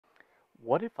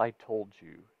What if I told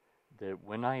you that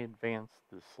when I advance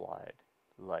this slide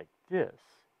like this,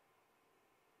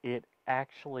 it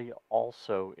actually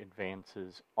also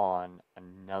advances on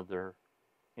another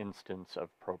instance of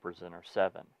ProPresenter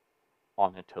 7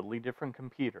 on a totally different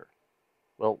computer?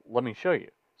 Well, let me show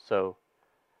you. So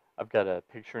I've got a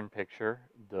picture-in-picture.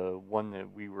 The one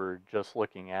that we were just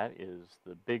looking at is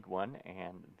the big one,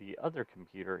 and the other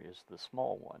computer is the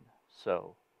small one.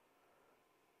 So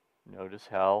notice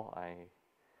how I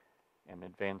am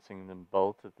advancing them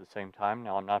both at the same time.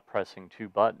 Now I'm not pressing two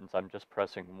buttons, I'm just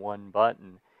pressing one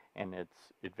button, and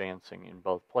it's advancing in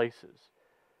both places.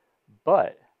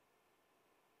 But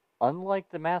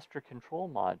unlike the master control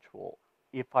module,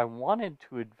 if I wanted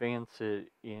to advance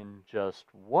it in just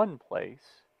one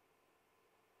place,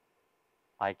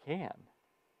 I can.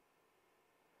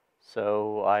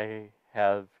 So I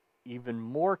have even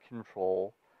more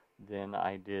control than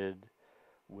I did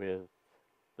with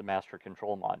the master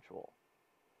control module.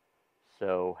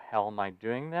 So how am I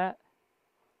doing that?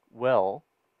 Well,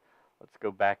 let's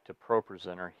go back to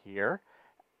ProPresenter here,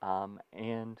 and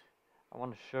I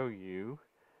want to show you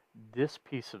this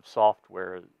piece of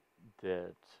software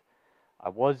that I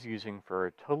was using for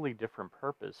a totally different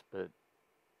purpose,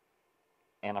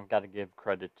 and I've got to give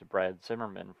credit to Brad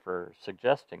Zimmerman for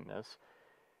suggesting this.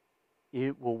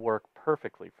 It will work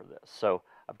perfectly for this. So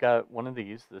I've got one of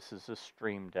these. This is a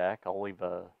StreamDeck. I'll leave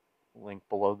a link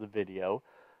below the video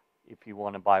if you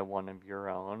want to buy one of your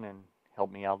own and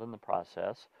help me out in the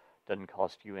process. Doesn't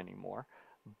cost you any more,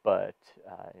 but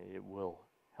it will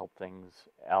help things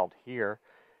out here.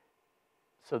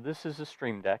 So this is a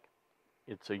StreamDeck.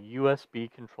 It's a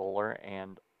USB controller,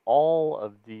 and all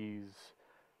of these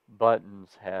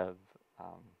buttons have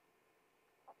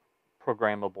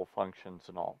programmable functions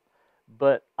and all.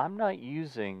 But I'm not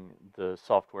using the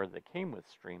software that came with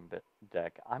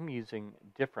StreamDeck. I'm using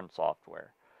different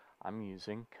software. I'm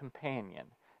using Companion.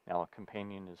 Now,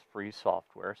 Companion is free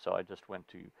software, so I just went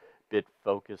to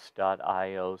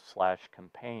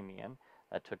bitfocus.io/companion.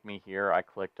 That took me here. I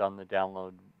clicked on the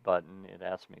download button. It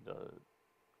asked me to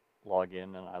log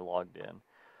in, and I logged in.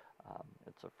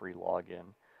 It's a free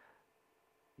login.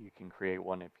 You can create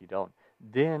one if you don't.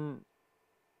 Then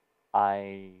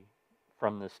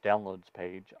from this downloads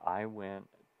page, I went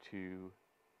to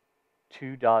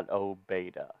 2.0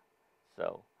 beta.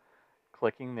 So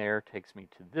clicking there takes me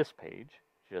to this page,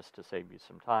 just to save you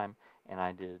some time, and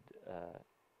I did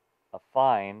a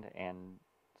find and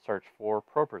search for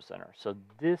ProPresenter. So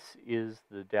this is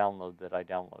the download that I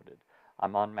downloaded.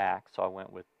 I'm on Mac, so I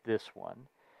went with this one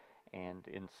and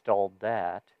installed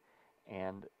that,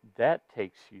 and that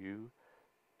takes you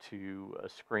to a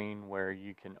screen where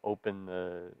you can open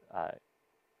the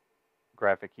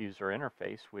graphic user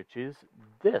interface, which is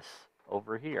this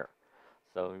over here.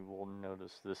 So you will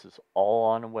notice this is all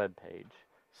on a web page.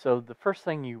 So the first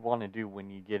thing you want to do when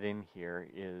you get in here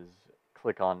is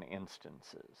click on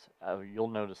instances. You'll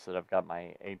notice that I've got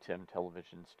my ATEM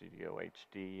Television Studio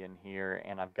HD in here,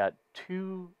 and I've got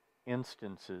two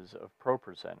instances of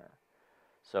ProPresenter.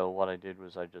 So what I did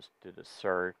was I just did a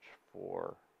search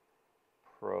for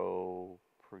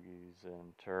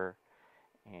ProPresenter,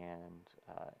 and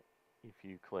if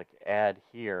you click add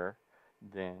here,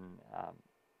 then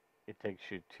it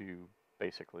takes you to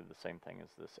basically the same thing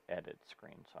as this edit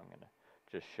screen. So I'm going to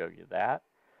just show you that.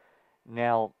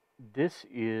 Now this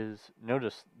is,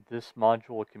 notice this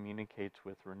module communicates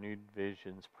with Renewed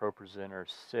Vision's ProPresenter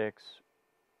 6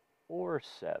 or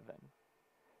 7.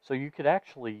 So you could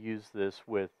actually use this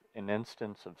with an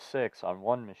instance of 6 on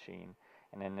one machine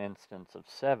and an instance of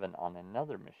 7 on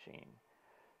another machine.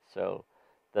 So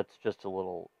that's just a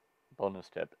little bonus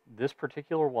tip. This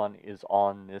particular one is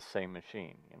on this same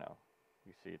machine,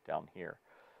 you see it down here.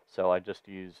 So I just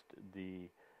used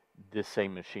this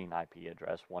same machine IP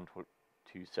address,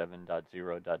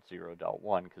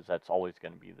 127.0.0.1, because that's always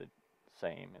going to be the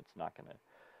same. It's not going to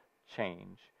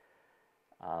change.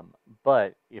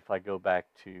 But if I go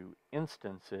back to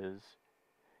instances,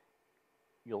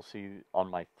 you'll see on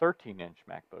my 13-inch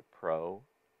MacBook Pro,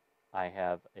 I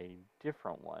have a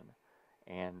different one.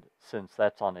 And since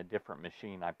that's on a different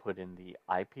machine, I put in the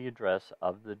IP address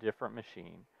of the different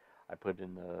machine. I put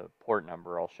in the port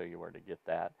number. I'll show you where to get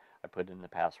that. I put in the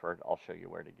password. I'll show you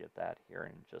where to get that here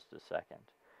in just a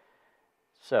second.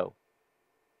 So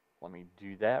let me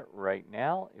do that right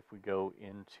now. If we go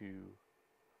into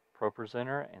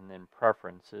ProPresenter and then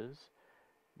Preferences,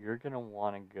 you're going to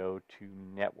want to go to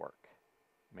Network.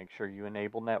 Make sure you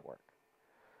enable Network.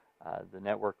 The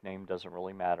network name doesn't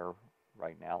really matter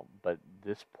right now, but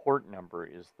this port number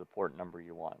is the port number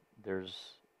you want.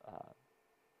 There's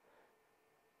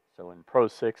So in Pro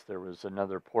 6, there was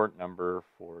another port number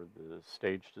for the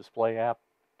stage display app.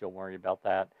 Don't worry about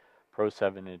that. Pro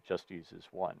 7, it just uses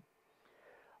one.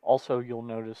 Also, you'll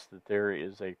notice that there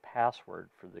is a password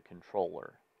for the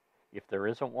controller. If there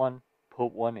isn't one,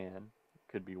 put one in.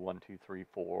 It could be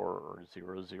 1234 or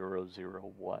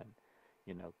 0001.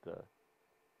 You know, the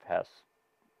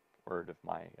password of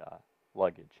my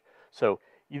luggage. So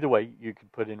either way, you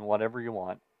could put in whatever you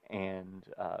want and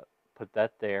put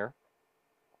that there.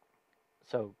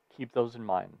 So keep those in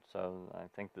mind. So I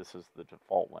think this is the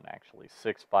default one actually,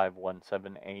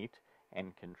 65178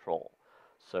 and control.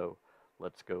 So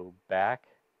let's go back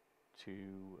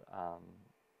to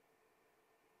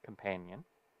Companion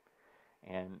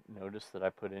and notice that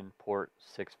I put in port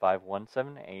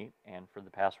 65178 and for the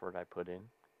password I put in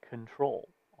control,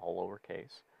 all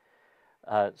lowercase.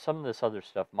 Some of this other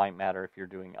stuff might matter if you're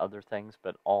doing other things,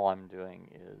 but all I'm doing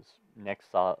is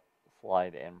next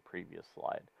slide and previous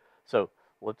slide. So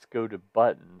let's go to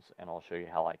buttons and I'll show you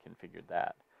how I configured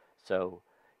that. So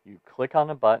you click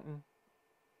on a button,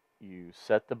 you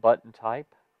set the button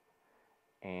type,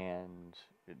 and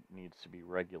it needs to be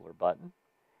regular button,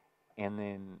 and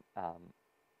then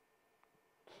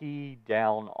key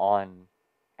down on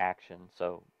action.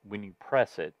 So when you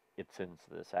press it, it sends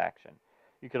this action.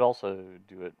 You could also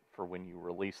do it for when you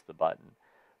release the button,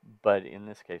 but in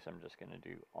this case I'm just going to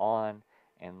do on,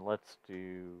 and let's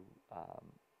do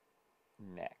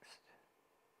next.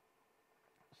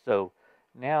 So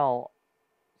now,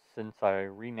 since I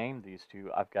renamed these two,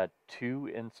 I've got two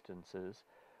instances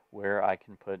where I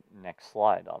can put next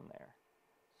slide on there.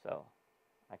 So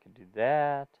I can do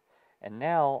that, and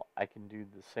now I can do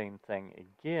the same thing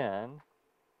again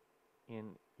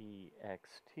in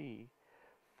EXT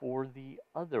for the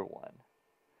other one.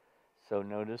 So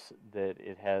notice that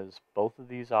it has both of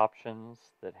these options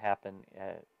that happen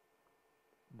at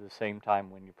the same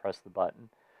time when you press the button.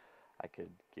 I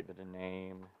could give it a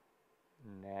name,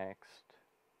 next,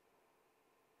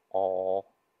 all,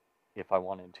 if I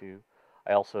wanted to.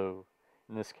 I also,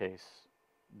 in this case,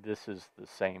 this is the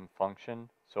same function,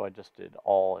 so I just did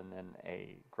all and then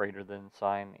a greater than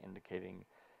sign indicating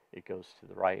it goes to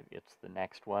the right. It's the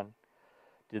next one.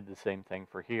 Did the same thing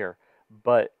for here.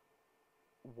 But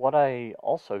what I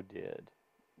also did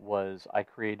was I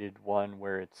created one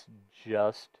where it's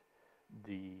just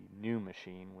the new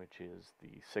machine, which is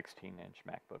the 16-inch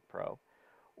MacBook Pro,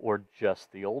 or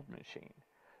just the old machine.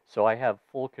 So I have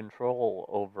full control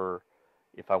over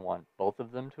if I want both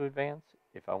of them to advance,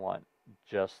 if I want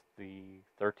just the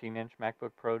 13-inch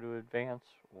MacBook Pro to advance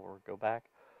or go back,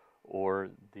 or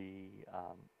the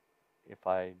if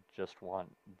I just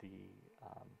want the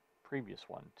previous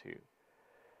one to.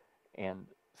 And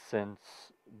since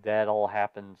that all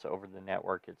happens over the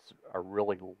network, it's a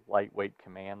really lightweight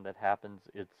command that happens.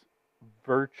 It's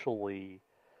virtually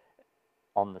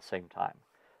on the same time.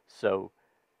 So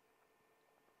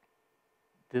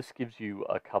this gives you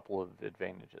a couple of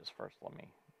advantages. First, let me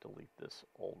delete this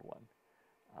old one.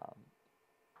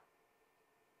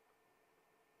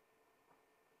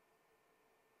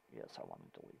 Yes, I want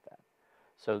to delete that.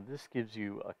 So this gives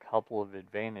you a couple of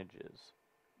advantages.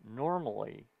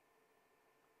 Normally,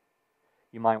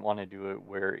 you might want to do it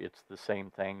where it's the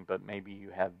same thing, but maybe you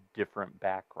have different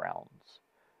backgrounds,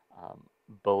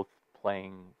 both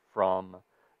playing from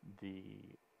the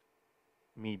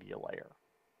media layer.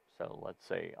 So let's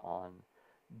say on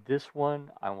this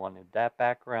one, I wanted that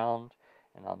background,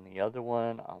 and on the other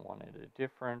one, I wanted a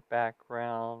different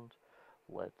background.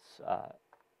 Let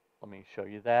me show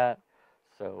you that.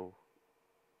 So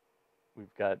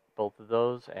we've got both of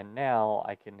those, and now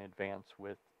I can advance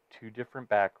with two different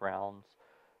backgrounds,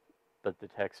 but the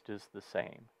text is the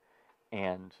same.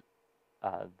 And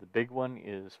the big one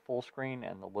is full screen,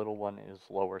 and the little one is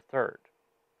lower third.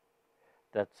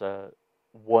 That's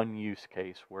one use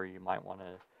case where you might want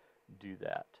to do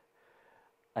that.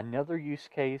 Another use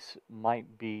case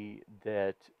might be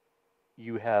that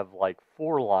you have like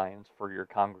 4 lines for your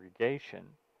congregation,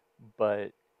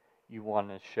 but you want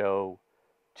to show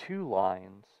 2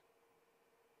 lines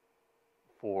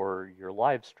for your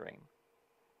live stream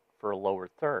for a lower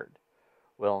third.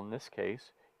 Well, in this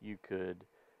case, you could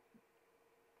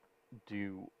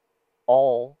do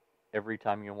all every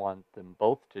time you want them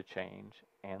both to change,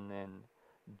 and then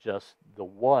just the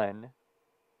one,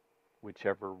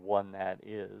 whichever one that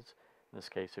is. In this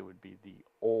case, it would be the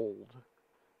old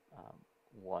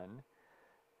one,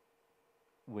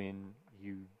 when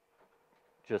you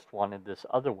just wanted this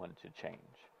other one to change.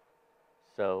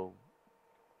 So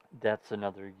that's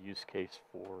another use case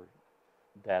for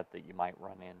that you might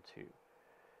run into.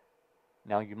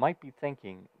 Now you might be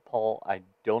thinking, Paul, I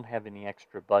don't have any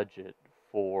extra budget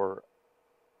for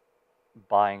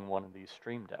buying one of these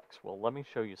Stream Decks. Well, let me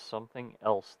show you something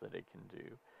else that it can do.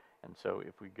 And so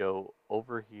if we go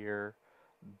over here,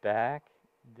 back,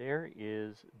 there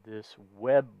is this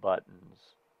web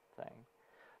buttons thing.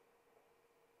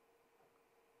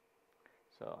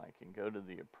 So I can go to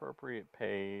the appropriate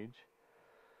page,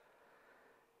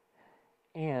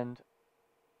 and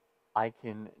I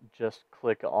can just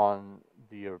click on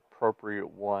the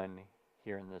appropriate one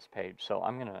here in this page. So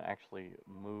I'm going to actually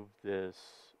move this.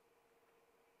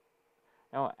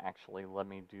 No, actually, let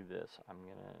me do this. I'm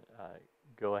going to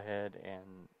go ahead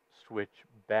and switch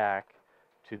back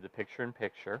to the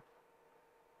picture-in-picture.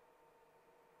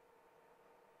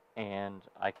 And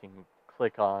I can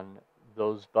click on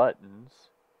those buttons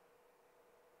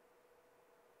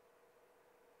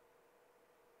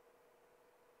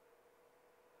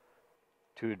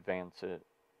to advance it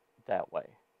that way.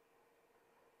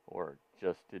 Or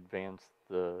just advance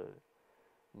the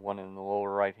one in the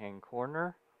lower right-hand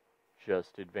corner,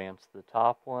 just advance the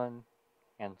top one,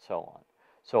 and so on.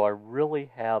 So I really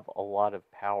have a lot of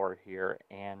power here,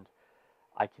 and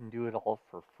I can do it all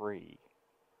for free.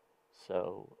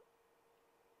 So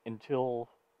until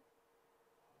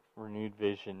Renewed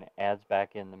Vision adds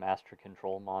back in the master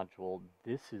control module,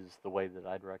 this is the way that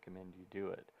I'd recommend you do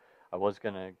it. I was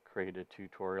going to create a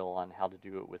tutorial on how to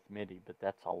do it with MIDI, but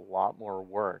that's a lot more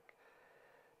work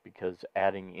because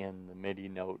adding in the MIDI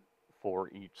note for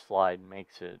each slide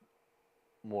makes it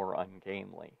more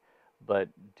ungainly. But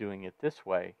doing it this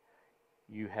way,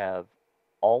 you have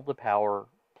all the power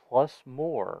plus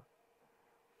more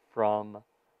from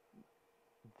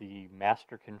the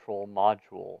master control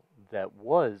module that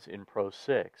was in Pro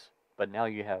 6, but now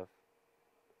you have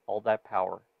all that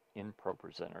power in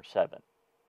ProPresenter 7.